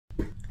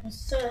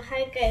So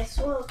hi guys,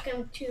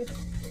 welcome to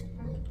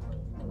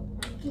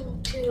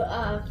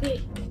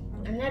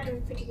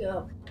another video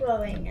of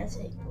growing as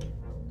a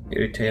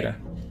Irritator.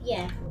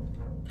 yeah.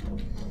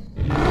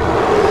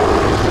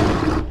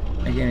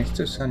 Again, it's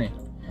too sunny.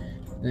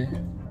 There.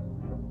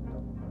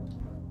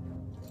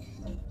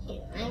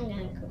 Here, I'm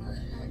gonna go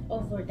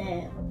over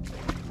there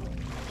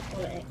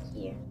or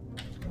here.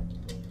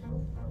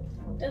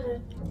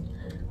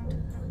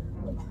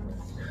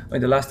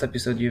 In the last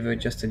episode, you were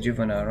just a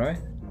juvenile, right?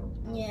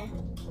 Yeah.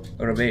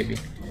 Or a baby.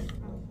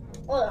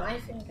 Well, I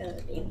think I was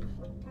a baby.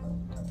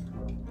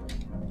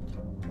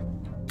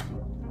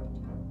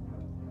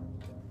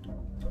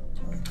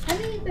 I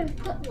didn't even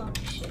put long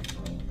shit.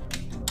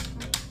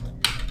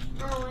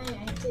 Oh,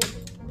 I did.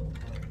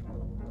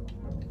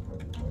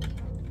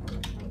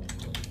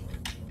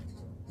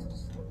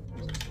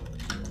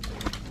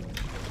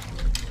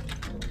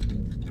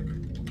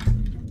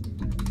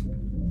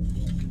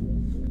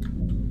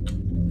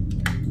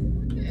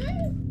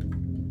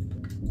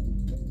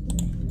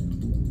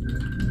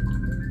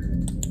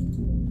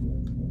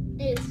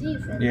 It's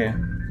even. Yeah.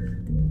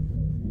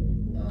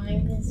 Oh, I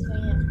guess we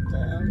have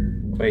to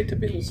Wait a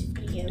bit.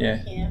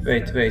 Yeah.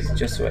 Wait,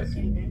 just wait.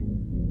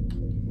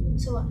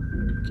 So what?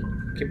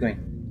 Keep going.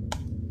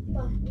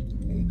 What?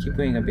 Keep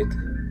going a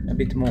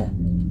bit more.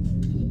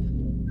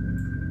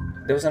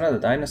 There was another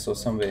dinosaur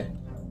somewhere.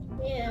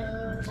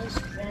 Yeah, just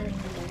running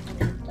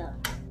and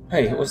up.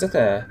 Hey, was that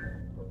a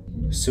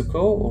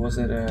Suko or was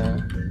it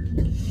a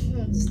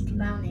It's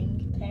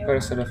drowning.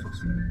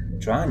 Parasaurolophus?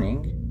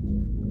 Drowning?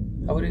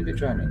 How would it be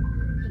drowning?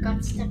 He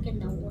got stuck in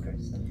the water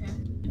somehow.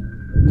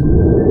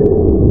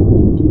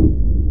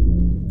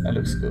 That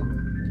looks cool.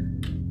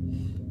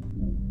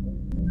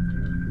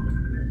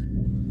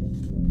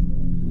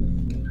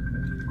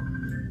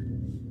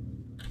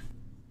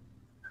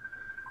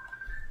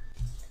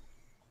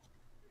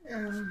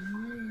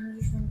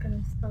 He's not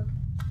gonna stop.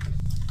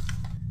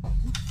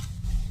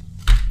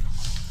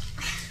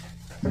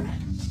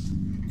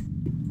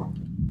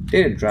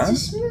 Did it drown?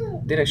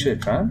 Smooth. Did it actually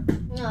drown?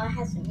 No, it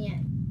hasn't yet.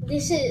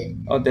 This is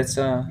Oh, that's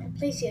a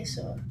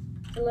plesiosaur,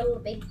 the little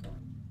big one.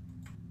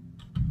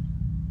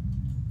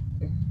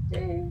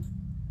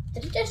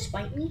 Did it just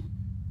bite me?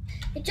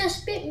 It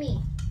just bit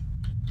me.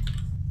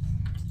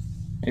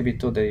 maybe it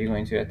thought that you're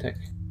going to attack.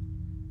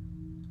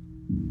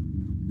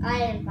 I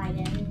didn't bite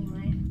it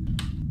anyway.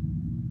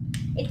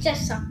 It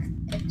just sucked.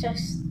 It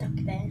just stuck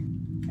there.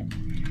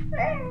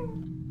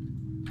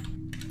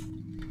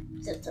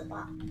 It's a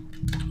bot.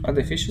 Are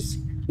they fishes?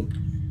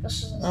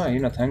 This is Oh,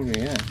 you're not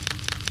hungry, yeah.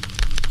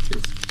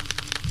 Just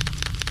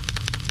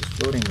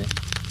floating there.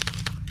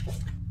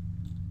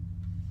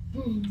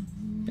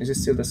 Is it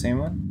still the same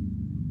one?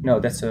 No,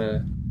 that's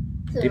a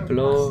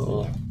Diplo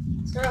or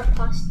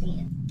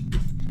Sauropostine.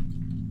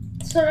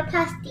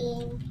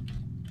 Sauropostine.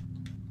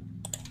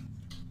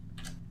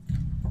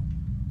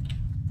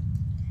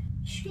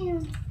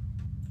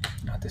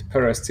 no, the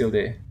para is still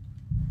there.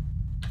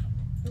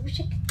 I wish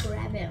I could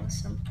grab it or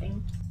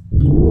something.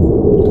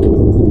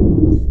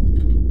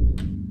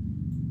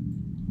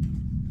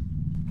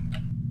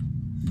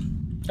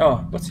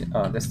 Oh, what's it?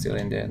 Oh, that's still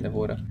in there in the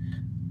water.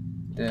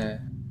 The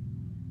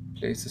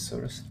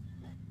Plesiosaurus.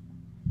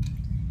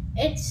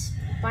 It's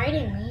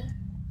biting me.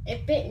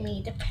 It bit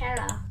me, the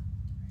para.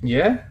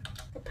 Yeah?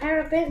 The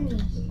para bit me.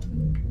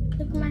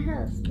 Look at my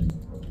health.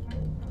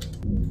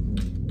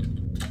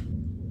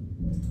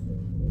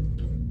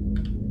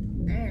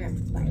 I'm gonna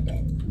bite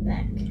it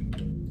back.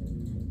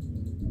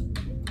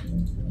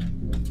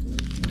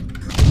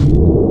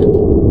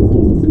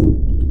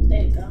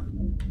 There you go.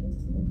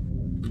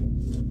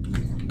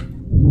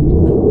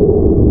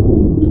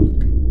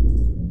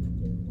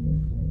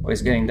 Oh,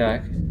 it's getting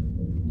dark.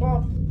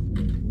 Well,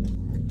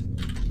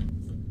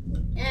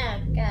 oh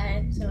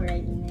god, it's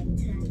already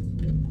nighttime.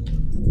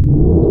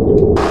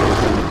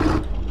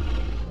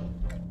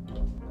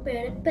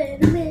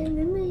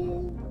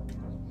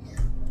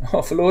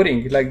 Oh,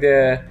 floating like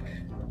the.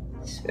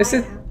 Is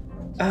it?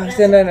 Ah, no.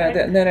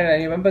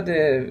 You remember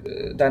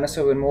the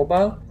Dinosaur World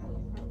Mobile?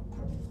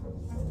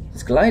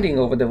 It's gliding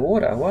over the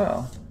water.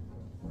 Wow.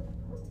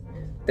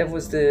 That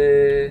was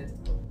the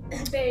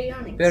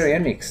Baryonyx.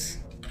 Baryonyx.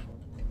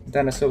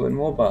 Dinosaur World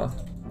Mobile.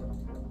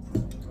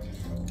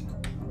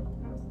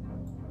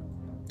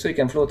 So you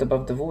can float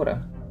above the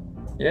water.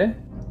 Yeah?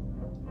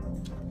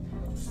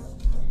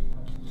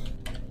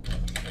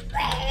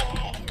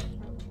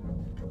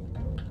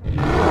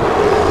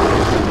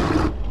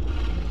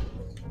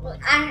 Well,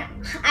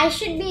 I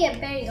should be a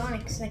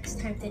Baryonyx next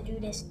time to do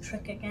this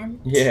trick again.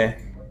 Yeah.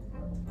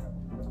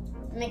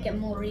 Make it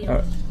more real.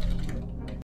 Alright.